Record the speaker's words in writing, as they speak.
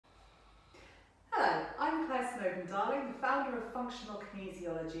Snowdon-Darling, the founder of Functional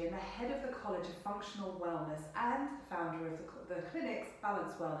Kinesiology and the head of the College of Functional Wellness and the founder of the clinic's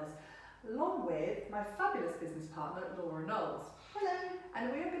Balanced Wellness, along with my fabulous business partner, Laura Knowles. Hello.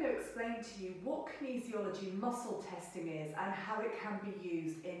 And we are going to explain to you what kinesiology muscle testing is and how it can be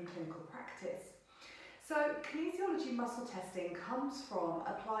used in clinical practice. So kinesiology muscle testing comes from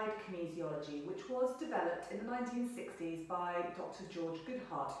applied kinesiology, which was developed in the 1960s by Dr. George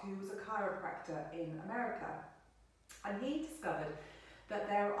Goodhart, who was a chiropractor in America. And he discovered that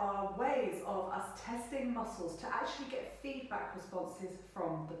there are ways of us testing muscles to actually get feedback responses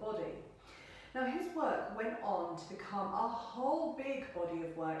from the body. Now his work went on to become a whole big body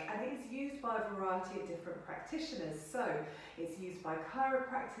of work, and it is used by a variety of different practitioners. So it's used by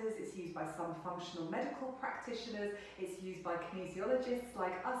chiropractors, it's used by some functional medical practitioners, it's used by kinesiologists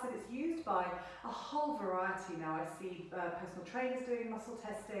like us, and it's used by a whole variety now. I see personal trainers doing muscle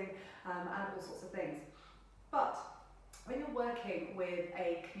testing and all sorts of things. But when you're working with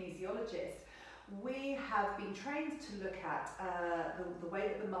a kinesiologist, we have been trained to look at the way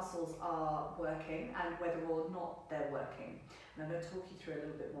that the muscles are working and whether or not they're working. And I'm going to talk you through a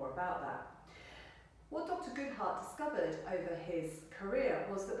little bit more about that. What Dr. Goodhart discovered over his career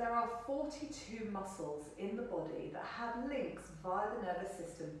was that there are 42 muscles in the body that have links via the nervous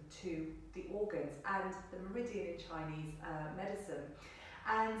system to the organs and the meridian in Chinese medicine.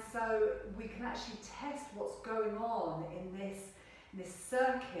 And so we can actually test what's going on in this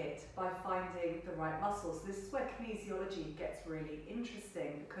circuit by finding the right muscles. This is where kinesiology gets really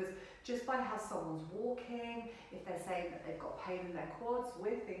interesting, because just by how someone's walking, if they're saying that they've got pain in their quads,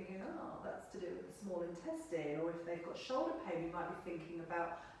 we're thinking, oh, that's to do with the small intestine. Or if they've got shoulder pain, we might be thinking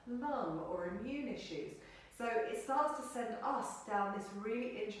about lung or immune issues. So it starts to send us down this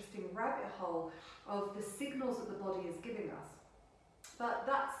really interesting rabbit hole of the signals that the body is giving us. But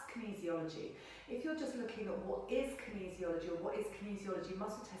that's kinesiology. If you're just looking at what is kinesiology, or what is kinesiology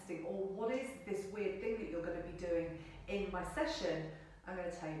muscle testing, or what is this weird thing that you're going to be doing in my session, I'm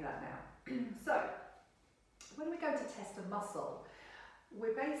going to tell you that now. So, when we go to test a muscle,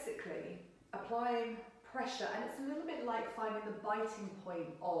 we're basically applying pressure, and it's a little bit like finding the biting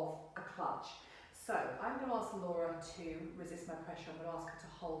point of a clutch. So, I'm going to ask Laura to resist my pressure. I'm going to ask her to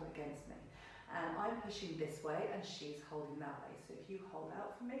hold against me. And I'm pushing this way and she's holding that way. So if you hold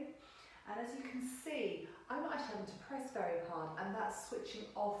out for me, and as you can see, I'm not actually having to press very hard, and that's switching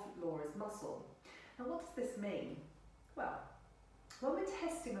off Laura's muscle. Now what does this mean? Well, when we're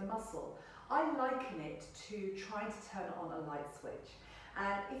testing a muscle, I liken it to trying to turn on a light switch.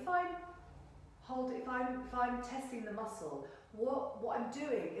 And if I'm testing the muscle, what I'm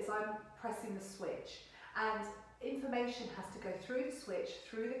doing is I'm pressing the switch, and information has to go through the switch,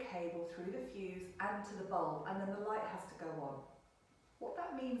 through the cable, through the fuse, and to the bulb, and then the light has to go on. What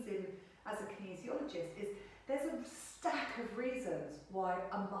that means as a kinesiologist is there's a stack of reasons why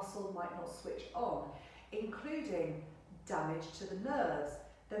a muscle might not switch on, including damage to the nerves.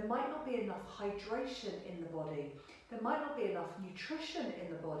 There might not be enough hydration in the body. There might not be enough nutrition in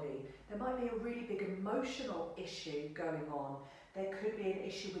the body. There might be a really big emotional issue going on. There could be an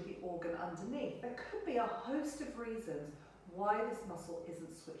issue with the organ underneath. There could be a host of reasons why this muscle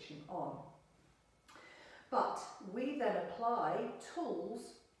isn't switching on. But we then apply tools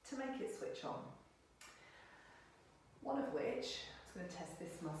to make it switch on. One of which, I'm going to test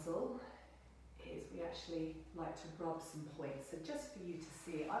this muscle, is we actually like to rub some points. So just for you to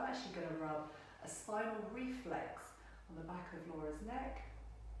see, I'm actually going to rub a spinal reflex on the back of Laura's neck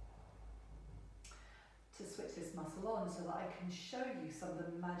to switch this muscle on so that I can show you some of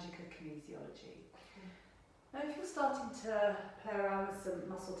the magic of kinesiology. Now if you're starting to play around with some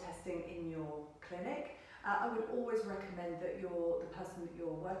muscle testing in your clinic, I would always recommend that the person that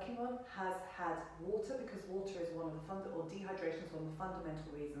you're working on has had water, because water is one of the or dehydration is one of the fundamental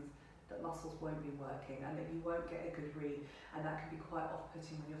reasons that muscles won't be working and that you won't get a good read, and that can be quite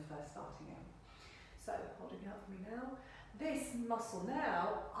off-putting when you're first starting out. So holding out for me now. This muscle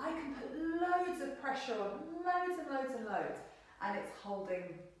now, I can put loads of pressure on, loads and loads and loads, and it's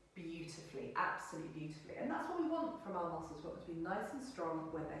holding beautifully, absolutely beautifully. And that's what we want from our muscles. We want them to be nice and strong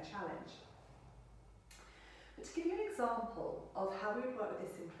when they're challenged. But to give you an example of how we would work with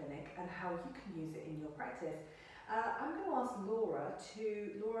this in clinic and how you can use it in your practice, I'm going to ask Laura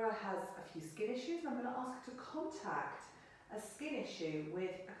has a few skin issues, and I'm going to ask her to contact a skin issue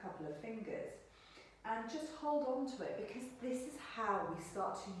with a couple of fingers. And just hold on to it, because this is how we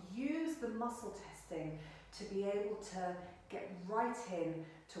start to use the muscle testing to be able to get right in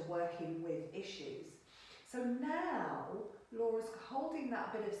to working with issues. So now Laura's holding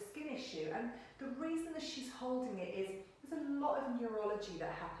that bit of skin issue, and the reason that she's holding it is there's There's a lot of neurology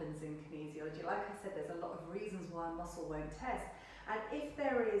that happens in kinesiology. Like I said, there's a lot of reasons why a muscle won't test. And if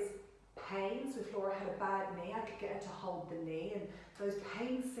there is pain, so if Laura had a bad knee, I could get her to hold the knee, and those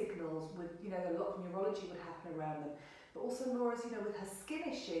pain signals would, a lot of neurology would happen around them. But also Laura's, with her skin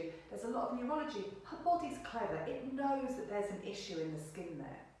issue, there's a lot of neurology. Her body's clever. It knows that there's an issue in the skin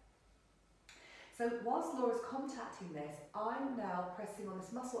there. So whilst Laura's contacting this, I'm now pressing on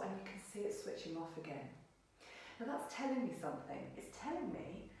this muscle and you can see it switching off again. Now that's telling me something. It's telling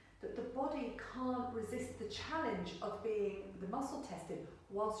me that the body can't resist the challenge of being the muscle tested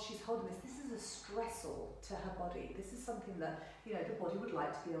whilst she's holding this. This is a stressor to her body. This is something that, the body would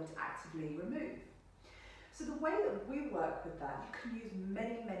like to be able to actively remove. So the way that we work with that, you can use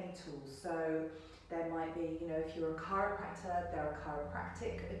many, many tools. So there might be, if you're a chiropractor, there are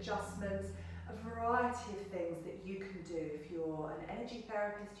chiropractic adjustments, a variety of things that you can do. If you're an energy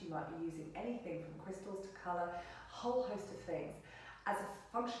therapist, you might be using anything from crystals to colour, a whole host of things. As a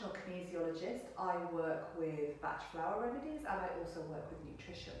functional kinesiologist, I work with batch flower remedies and I also work with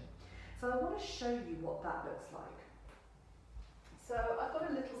nutrition. So I want to show you what that looks like. So I've got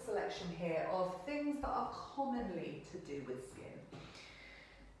a little selection here of things that are commonly to do with skin.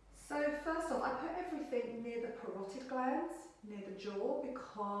 So first off, I put everything near the parotid glands, near the jaw,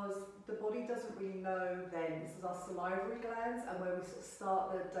 because the body doesn't really know then, this is our salivary glands and where we sort of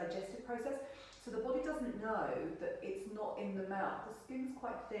start the digestive process. So the body doesn't know that it's not in the mouth. The skin's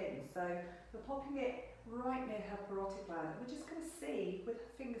quite thin, so we're popping it right near her parotid gland. We're just going to see, with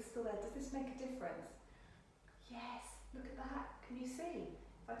her fingers still there, does this make a difference? Yes, look at that. Can you see?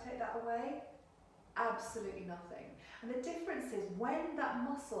 If I take that away, absolutely nothing. And the difference is when that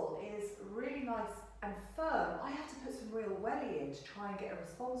muscle is really nice and firm, I have to put some real welly in to try and get a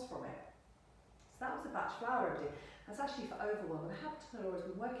response from it. So that was a batch flower remedy. That's actually for overwhelm, and Habitat has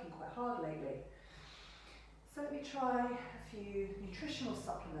been working quite hard lately. So let me try a few nutritional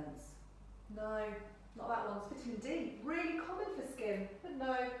supplements. No, not that one. It's vitamin D, really common for skin, but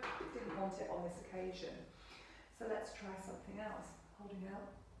no, didn't want it on this occasion. So let's try something else. Holding out.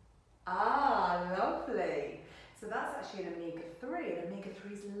 Ah, lovely. So that's actually an omega-3, and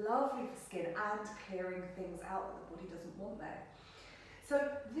omega-3 is lovely for skin and clearing things out that the body doesn't want there. So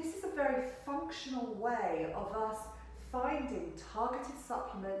this is a very functional way of us finding targeted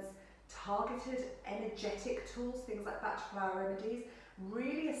supplements, targeted energetic tools, things like batch flower remedies,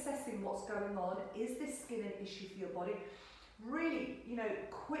 really assessing what's going on. Is this skin an issue for your body? Really,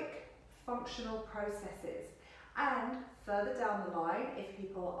 quick functional processes. And further down the line, if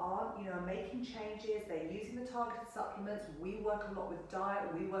people aren't, making changes, they're using the targeted supplements, we work a lot with diet,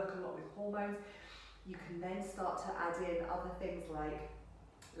 we work a lot with hormones, you can then start to add in other things like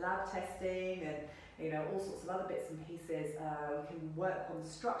lab testing and all sorts of other bits and pieces. We can work on the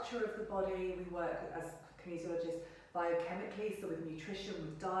structure of the body, we work as kinesiologists biochemically, so with nutrition,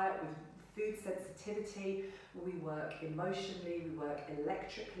 with diet, with food sensitivity, we work emotionally, we work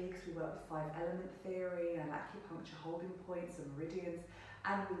electrically because we work with 5-element theory and acupuncture holding points and meridians,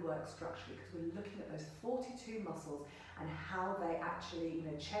 and we work structurally because we're looking at those 42 muscles and how they actually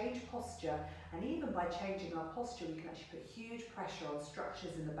change posture, and even by changing our posture we can actually put huge pressure on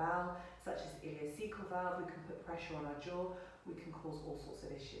structures in the bowel such as the ileocecal valve, we can put pressure on our jaw, we can cause all sorts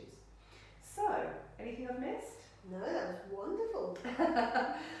of issues. So, anything I've missed? No, that was wonderful.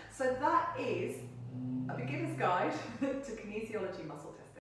 So that is a beginner's guide to kinesiology muscle testing.